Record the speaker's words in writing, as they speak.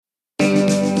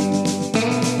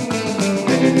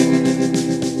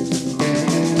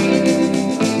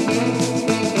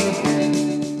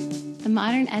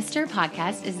Esther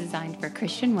podcast is designed for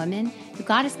Christian women who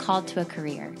God has called to a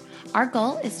career. Our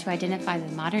goal is to identify the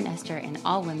modern Esther in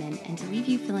all women and to leave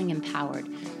you feeling empowered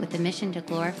with the mission to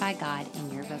glorify God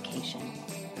in your vocation.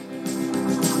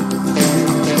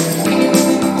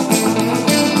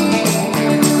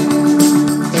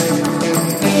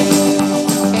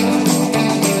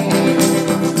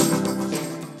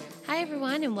 Hi,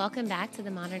 everyone, and welcome back to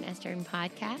the Modern Esther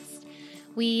podcast.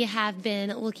 We have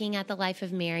been looking at the life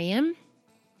of Miriam.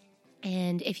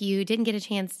 And if you didn't get a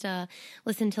chance to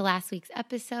listen to last week's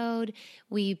episode,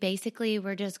 we basically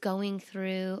were just going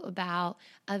through about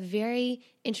a very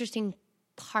interesting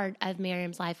part of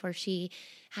Miriam's life where she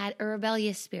had a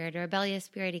rebellious spirit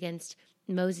against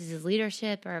Moses'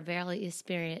 leadership, or a rebellious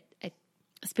spirit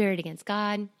against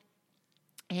God.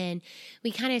 And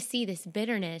we kind of see this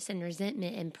bitterness and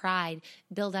resentment and pride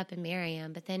build up in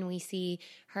Miriam, but then we see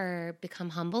her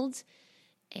become humbled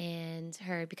and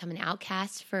her become an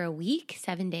outcast for a week,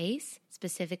 7 days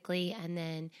specifically, and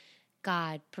then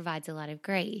God provides a lot of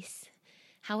grace.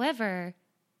 However,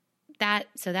 that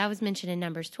was mentioned in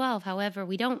Numbers 12. However,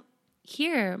 we don't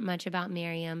hear much about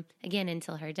Miriam again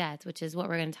until her death, which is what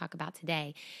we're going to talk about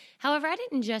today. However, I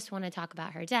didn't just want to talk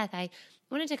about her death. I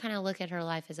wanted to kind of look at her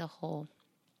life as a whole.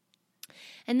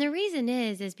 And the reason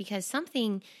is because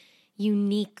something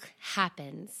unique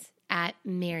happens at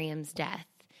Miriam's death.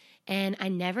 And I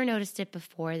never noticed it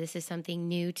before. This is something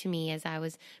new to me as I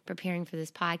was preparing for this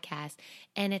podcast.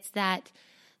 And it's that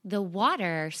the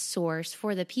water source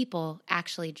for the people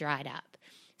actually dried up.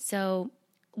 So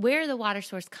where the water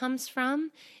source comes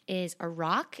from is a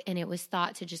rock, and it was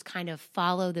thought to just kind of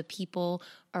follow the people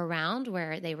around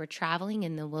where they were traveling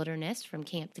in the wilderness from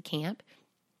camp to camp.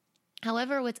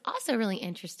 However, what's also really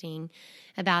interesting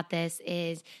about this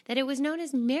is that it was known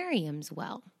as Miriam's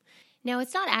well. Now,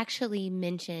 it's not actually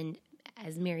mentioned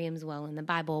as Miriam's well in the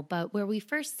Bible, but where we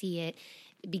first see it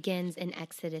begins in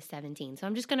Exodus 17. So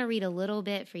I'm just going to read a little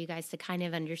bit for you guys to kind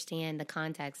of understand the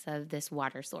context of this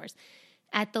water source.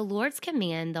 At the Lord's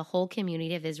command, the whole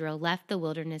community of Israel left the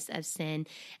wilderness of Sin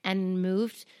and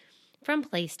moved from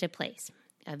place to place.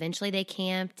 Eventually, they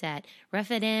camped at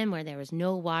Rephidim, where there was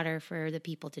no water for the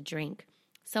people to drink.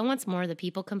 So once more, the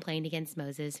people complained against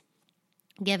Moses.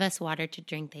 "Give us water to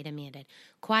drink," they demanded.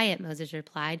 "Quiet," Moses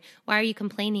replied. "Why are you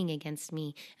complaining against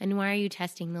me? And why are you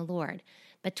testing the Lord?"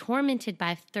 But tormented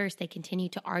by thirst, they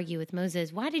continued to argue with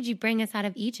Moses. "Why did you bring us out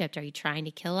of Egypt? Are you trying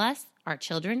to kill us, our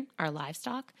children, our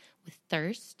livestock, with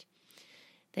thirst?"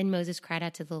 Then Moses cried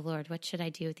out to the Lord, "What should I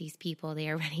do with these people? They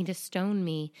are ready to stone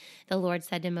me." The Lord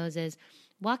said to Moses,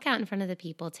 "Walk out in front of the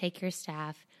people, take your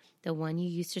staff, the one you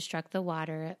used to strike the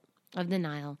water of the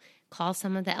Nile. Call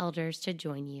some of the elders to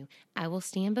join you. I will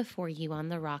stand before you on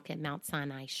the rock at Mount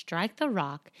Sinai. Strike the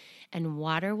rock, and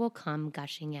water will come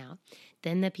gushing out.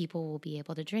 Then the people will be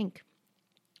able to drink."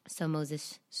 So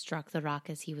Moses struck the rock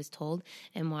as he was told,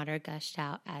 and water gushed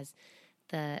out as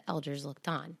the elders looked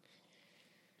on.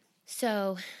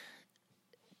 So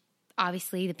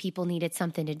obviously, the people needed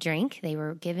something to drink. They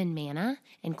were given manna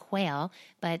and quail,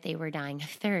 but they were dying of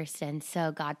thirst, and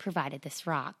so God provided this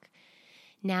rock.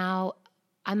 Now,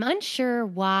 I'm unsure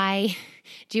why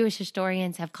Jewish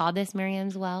historians have called this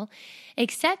Miriam's well,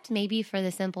 except maybe for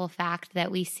the simple fact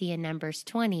that we see in Numbers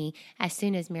 20, as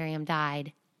soon as Miriam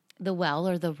died, the well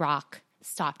or the rock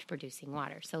stopped producing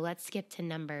water. So let's skip to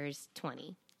Numbers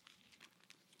 20.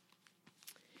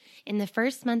 In the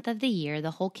first month of the year,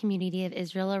 the whole community of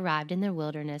Israel arrived in the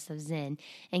wilderness of Zin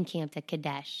and camped at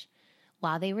Kadesh.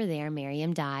 While they were there,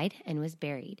 Miriam died and was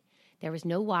buried. There was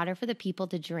no water for the people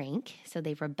to drink, so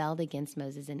they rebelled against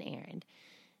Moses and Aaron.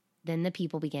 Then the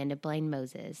people began to blame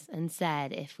Moses and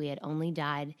said, "If we had only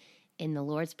died in the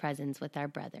Lord's presence with our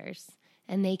brothers."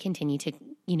 And they continue to,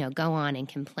 go on and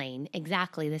complain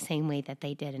exactly the same way that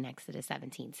they did in Exodus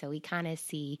 17. So we kind of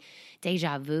see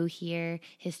deja vu here,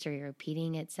 history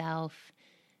repeating itself.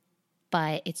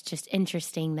 But it's just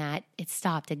interesting that it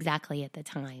stopped exactly at the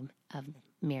time of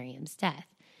Miriam's death.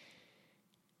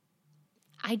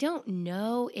 I don't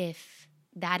know if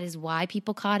that is why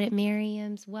people called it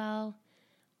Miriam's well,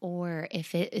 or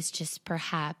if it is just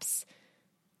perhaps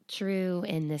true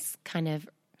in this kind of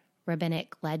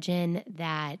rabbinic legend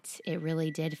that it really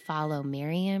did follow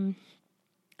Miriam.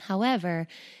 However,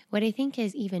 what I think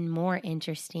is even more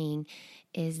interesting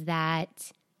is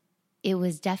that it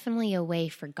was definitely a way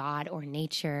for God or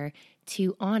nature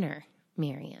to honor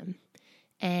Miriam.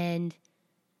 And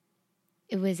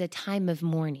it was a time of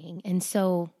mourning. And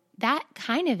so that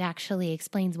kind of actually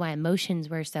explains why emotions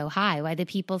were so high, why the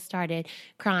people started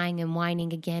crying and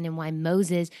whining again, and why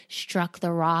Moses struck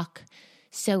the rock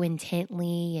so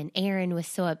intently, and Aaron was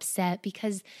so upset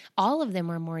because all of them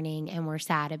were mourning and were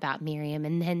sad about Miriam,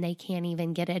 and then they can't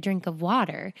even get a drink of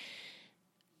water.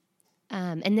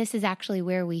 And this is actually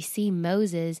where we see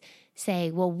Moses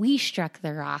say, well, we struck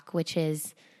the rock, which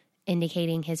is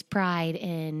indicating his pride.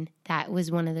 And that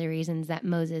was one of the reasons that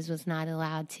Moses was not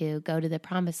allowed to go to the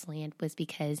promised land, was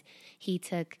because he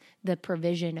took the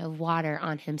provision of water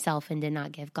on himself and did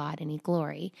not give God any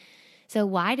glory. So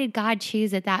why did God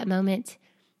choose at that moment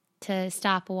to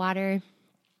stop water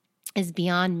is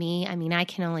beyond me. I mean, I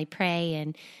can only pray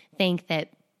and think that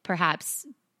perhaps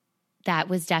that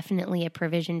was definitely a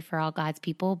provision for all God's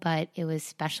people, but it was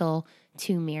special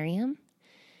to Miriam.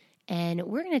 And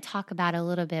we're going to talk about a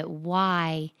little bit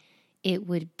why it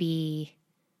would be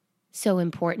so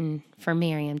important for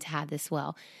Miriam to have this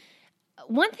well.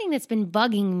 One thing that's been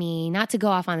bugging me, not to go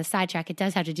off on the sidetrack, it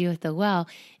does have to do with the well,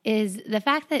 is the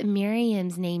fact that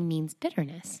Miriam's name means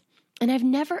bitterness. And I've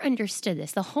never understood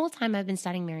this. The whole time I've been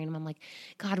studying Miriam, I'm like,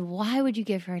 God, why would you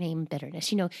give her a name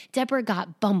bitterness? You know, Deborah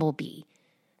got bumblebee.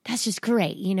 That's just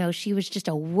great. You know, she was just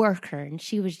a worker and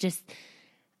she was just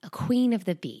a queen of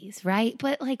the bees, right?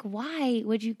 But like, why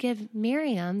would you give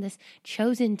Miriam, this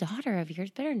chosen daughter of yours,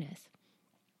 bitterness?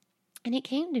 And it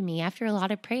came to me after a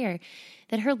lot of prayer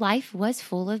that her life was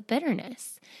full of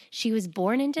bitterness. She was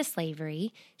born into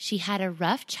slavery. She had a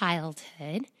rough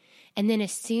childhood. And then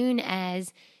as soon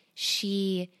as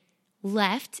she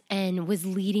left and was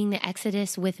leading the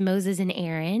Exodus with Moses and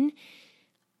Aaron,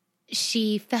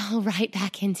 she fell right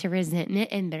back into resentment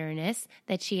and bitterness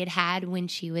that she had had when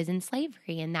she was in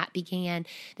slavery. And that began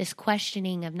this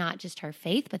questioning of not just her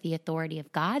faith, but the authority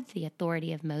of God, the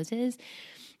authority of Moses.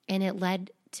 And it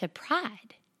led to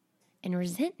pride and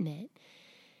resentment.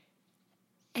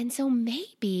 And so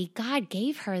maybe God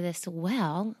gave her this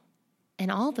well, and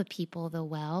all the people the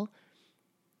well,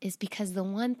 is because the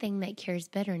one thing that cures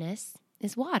bitterness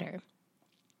is water.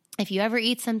 If you ever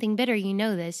eat something bitter, you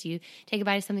know this. You take a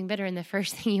bite of something bitter, and the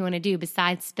first thing you want to do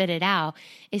besides spit it out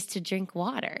is to drink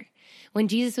water. When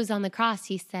Jesus was on the cross,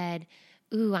 he said,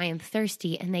 "Ooh, I am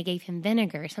thirsty." And they gave him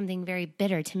vinegar, something very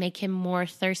bitter, to make him more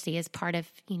thirsty as part of,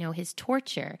 his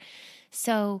torture.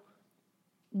 So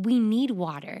we need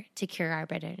water to cure our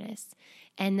bitterness.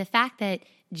 And the fact that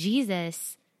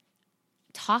Jesus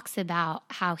talks about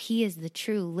how he is the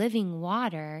true living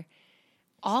water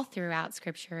all throughout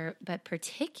Scripture, but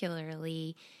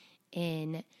particularly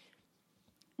in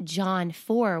John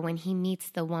 4, when he meets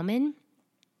the woman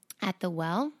at the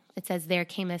well. It says, there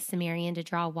came a Samaritan to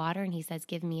draw water, and he says,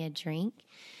 give me a drink.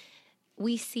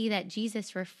 We see that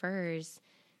Jesus refers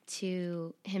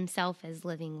to himself as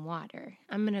living water.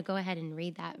 I'm going to go ahead and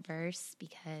read that verse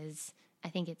because I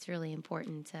think it's really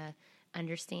important to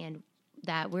understand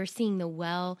that we're seeing the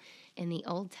well in the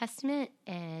Old Testament,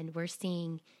 and we're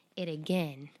seeing it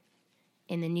again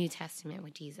in the New Testament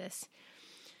with Jesus.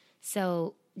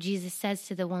 So Jesus says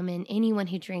to the woman, anyone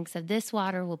who drinks of this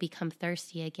water will become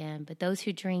thirsty again, but those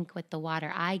who drink with the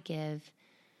water I give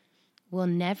will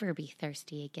never be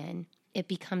thirsty again. It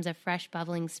becomes a fresh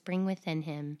bubbling spring within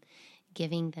him,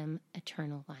 giving them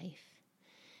eternal life.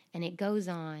 And it goes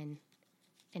on,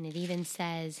 and it even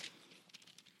says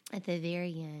at the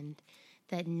very end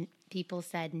that people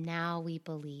said, now we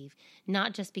believe,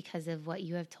 not just because of what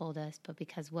you have told us, but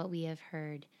because what we have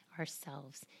heard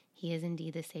ourselves. He is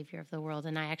indeed the Savior of the world.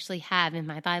 And I actually have in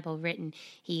my Bible written,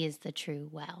 he is the true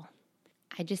well.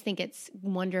 I just think it's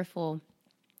wonderful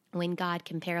when God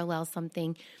can parallel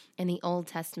something in the Old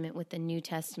Testament with the New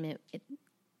Testament,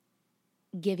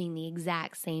 giving the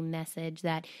exact same message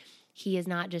that he is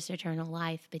not just eternal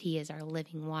life, but he is our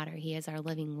living water. He is our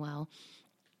living well.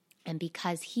 And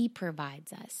because he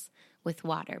provides us with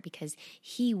water, because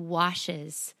he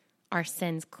washes our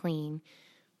sins clean,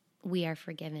 we are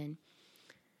forgiven.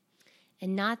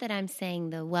 And not that I'm saying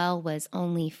the well was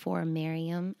only for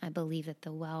Miriam. I believe that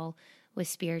the well was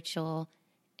spiritual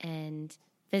and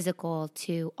physical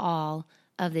to all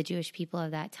of the Jewish people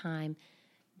of that time.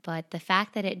 But the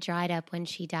fact that it dried up when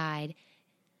she died,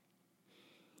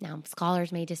 now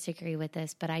scholars may disagree with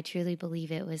this, but I truly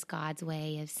believe it was God's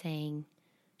way of saying,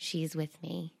 she's with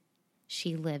me.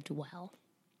 She lived well.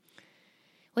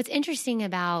 What's interesting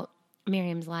about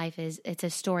Miriam's life is it's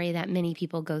a story that many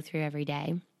people go through every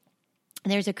day.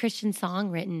 There's a Christian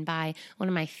song written by one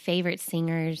of my favorite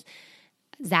singers,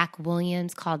 Zach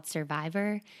Williams, called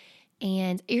Survivor.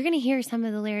 And you're going to hear some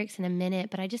of the lyrics in a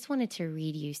minute, but I just wanted to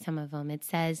read you some of them. It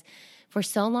says, for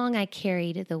so long I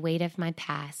carried the weight of my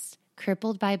past,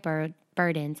 crippled by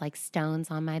burdens like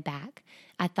stones on my back.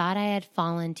 I thought I had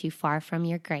fallen too far from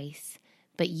your grace,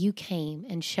 but you came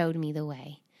and showed me the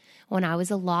way. When I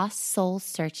was a lost soul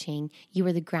searching, you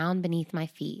were the ground beneath my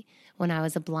feet. When I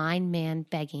was a blind man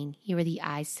begging, you were the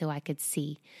eyes so I could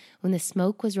see. When the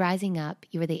smoke was rising up,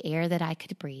 you were the air that I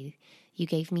could breathe. You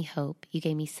gave me hope. You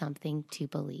gave me something to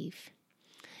believe.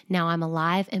 Now I'm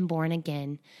alive and born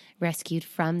again, rescued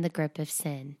from the grip of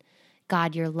sin.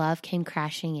 God, your love came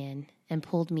crashing in and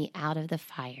pulled me out of the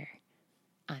fire.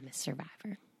 I'm a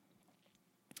survivor.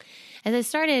 As I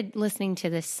started listening to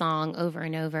this song over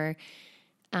and over,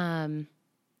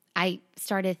 I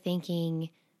started thinking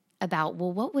about,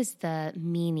 well, what was the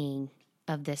meaning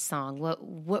of this song?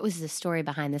 What was the story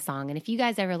behind the song? And if you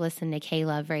guys ever listen to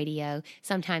K-Love Radio,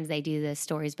 sometimes they do the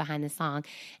stories behind the song.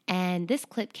 And this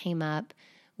clip came up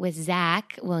with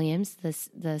Zach Williams, the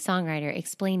songwriter,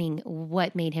 explaining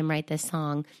what made him write this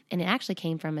song. And it actually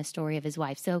came from a story of his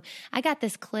wife. So I got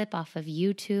this clip off of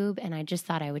YouTube, and I just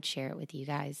thought I would share it with you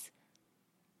guys.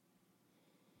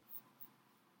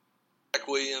 Zach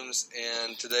Williams,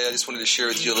 and today I just wanted to share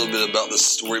with you a little bit about the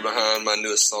story behind my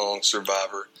newest song,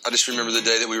 Survivor. I just remember the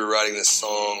day that we were writing this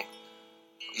song.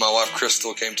 My wife,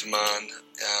 Crystal, came to mind.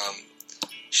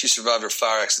 She survived her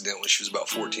fire accident when she was about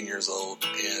 14 years old,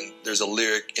 and there's a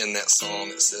lyric in that song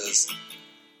that says,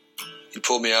 "You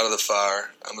pulled me out of the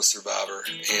fire, I'm a survivor."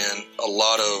 And a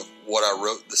lot of what I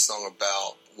wrote the song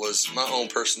about was my own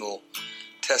personal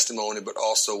testimony, but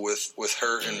also with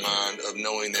her in mind, of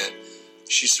knowing that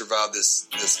she survived this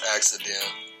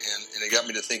accident. And it got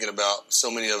me to thinking about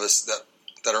so many of us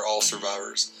that are all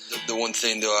survivors. The one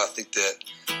thing, though, I think that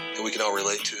we can all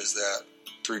relate to is that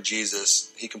through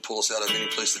Jesus, he can pull us out of any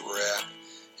place that we're at,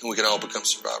 and we can all become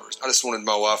survivors. I just wanted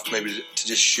my wife maybe to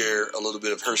just share a little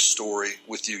bit of her story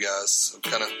with you guys, so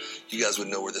kind of you guys would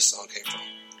know where this song came from.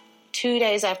 2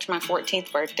 days after my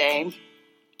 14th birthday,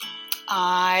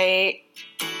 I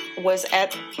was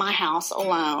at my house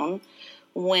alone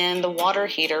when the water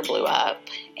heater blew up,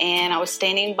 and I was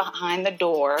standing behind the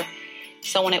door.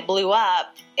 So when it blew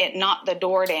up, it knocked the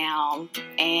door down,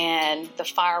 and the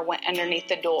fire went underneath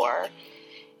the door.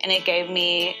 And it gave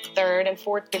me 3rd and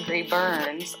 4th degree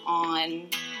burns on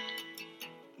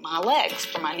my legs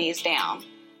from my knees down.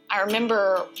 I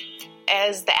remember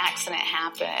as the accident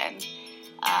happened,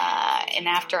 and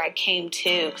after I came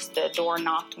to, because the door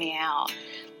knocked me out,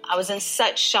 I was in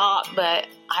such shock, but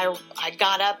I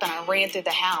got up and I ran through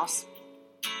the house.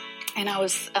 And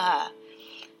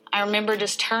I remember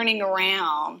just turning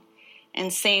around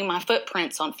and seeing my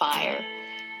footprints on fire.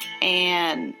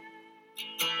 And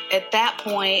at that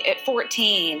point, at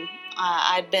 14,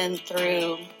 I'd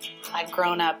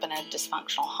grown up in a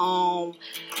dysfunctional home,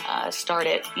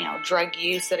 started, drug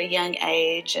use at a young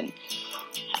age. And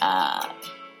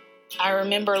I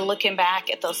remember looking back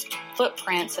at those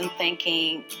footprints and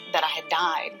thinking that I had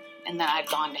died and that I'd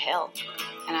gone to hell.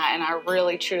 And I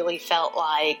really, truly felt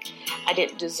like I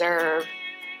didn't deserve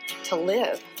to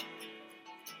live.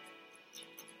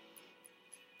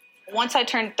 Once I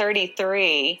turned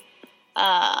 33,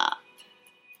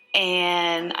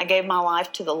 and I gave my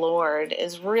life to the Lord,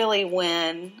 is really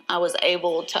when I was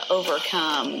able to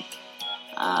overcome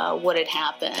what had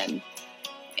happened.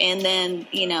 And then,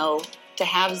 to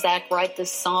have Zach write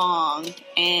this song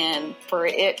and for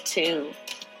it to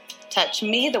touch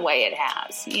me the way it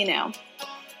has,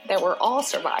 that we're all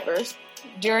survivors.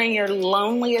 During your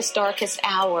loneliest, darkest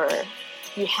hour,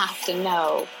 you have to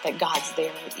know that God's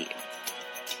there with you.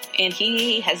 And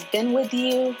he has been with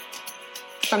you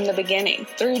from the beginning.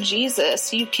 Through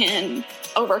Jesus, you can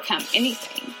overcome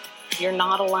anything. You're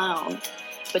not alone,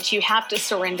 but you have to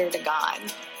surrender to God.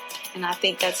 And I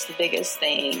think that's the biggest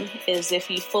thing, is if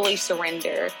you fully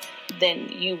surrender,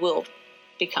 then you will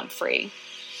become free.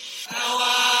 Now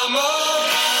I'm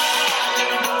alive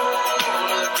and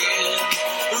born again,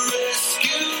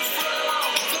 rescued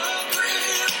from the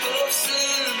grip of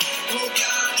sin. Oh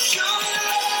God, your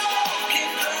love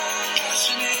came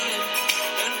crashing in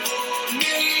and pulled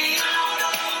me out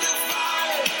of the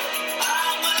fire.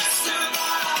 I'm a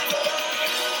survivor.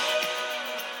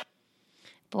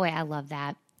 Boy, I love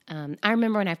that. I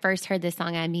remember when I first heard this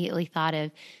song, I immediately thought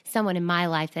of someone in my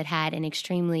life that had an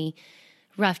extremely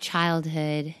rough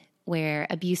childhood where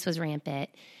abuse was rampant.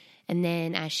 And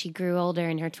then as she grew older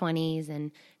in her 20s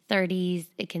and 30s,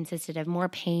 it consisted of more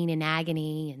pain and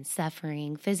agony and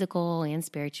suffering, physical and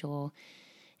spiritual.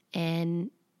 And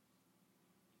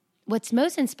what's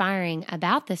most inspiring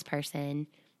about this person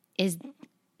is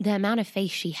the amount of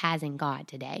faith she has in God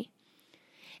today.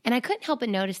 And I couldn't help but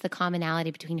notice the commonality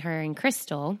between her and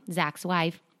Crystal, Zach's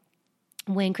wife,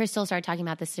 when Crystal started talking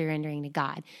about the surrendering to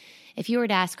God. If you were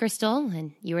to ask Crystal,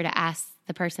 and you were to ask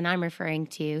the person I'm referring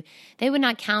to, they would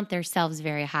not count themselves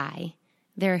very high.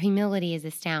 Their humility is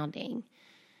astounding.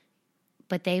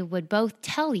 but they would both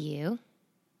tell you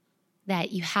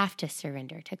that you have to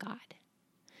surrender to God.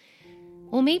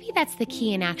 Well, maybe that's the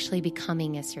key in actually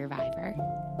becoming a survivor.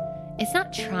 It's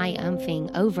not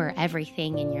triumphing over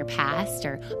everything in your past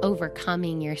or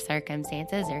overcoming your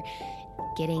circumstances or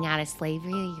getting out of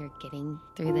slavery or getting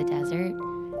through the desert,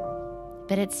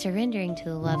 but it's surrendering to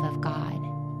the love of God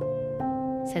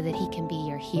so that He can be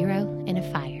your hero in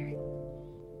a fire,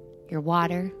 your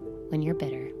water when you're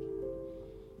bitter,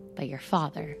 but your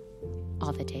Father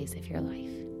all the days of your life.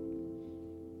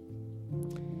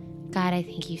 God, I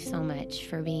thank you so much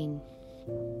for being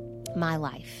my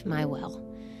life, my will,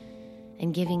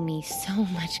 and giving me so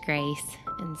much grace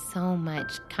and so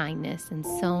much kindness and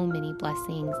so many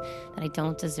blessings that I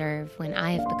don't deserve when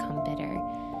I have become bitter.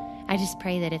 I just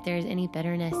pray that if there's any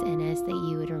bitterness in us, that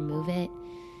you would remove it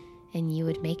and you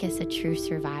would make us a true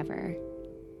survivor,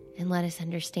 and let us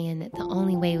understand that the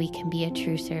only way we can be a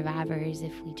true survivor is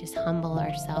if we just humble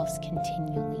ourselves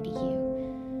continually to you.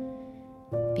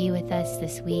 Be with us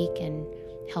this week and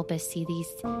help us see these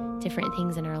different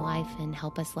things in our life and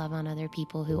help us love on other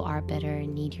people who are bitter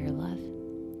and need your love.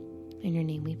 In your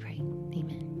name we pray.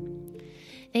 Amen.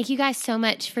 Thank you guys so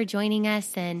much for joining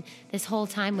us and this whole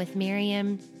time with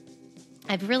Miriam.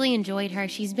 I've really enjoyed her.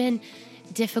 She's been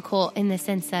difficult in the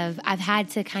sense of I've had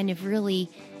to kind of really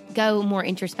go more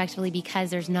introspectively because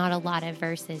there's not a lot of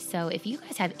verses. So if you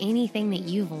guys have anything that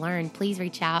you've learned, please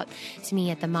reach out to me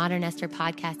at the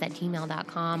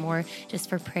modernesterpodcast@gmail.com or just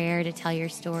for prayer to tell your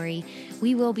story.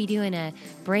 We will be doing a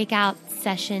breakout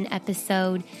session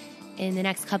episode in the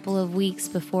next couple of weeks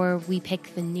before we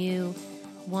pick the new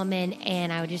woman,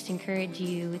 and I would just encourage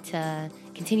you to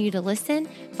continue to listen,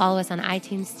 follow us on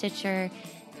iTunes, Stitcher,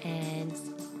 and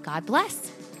God bless.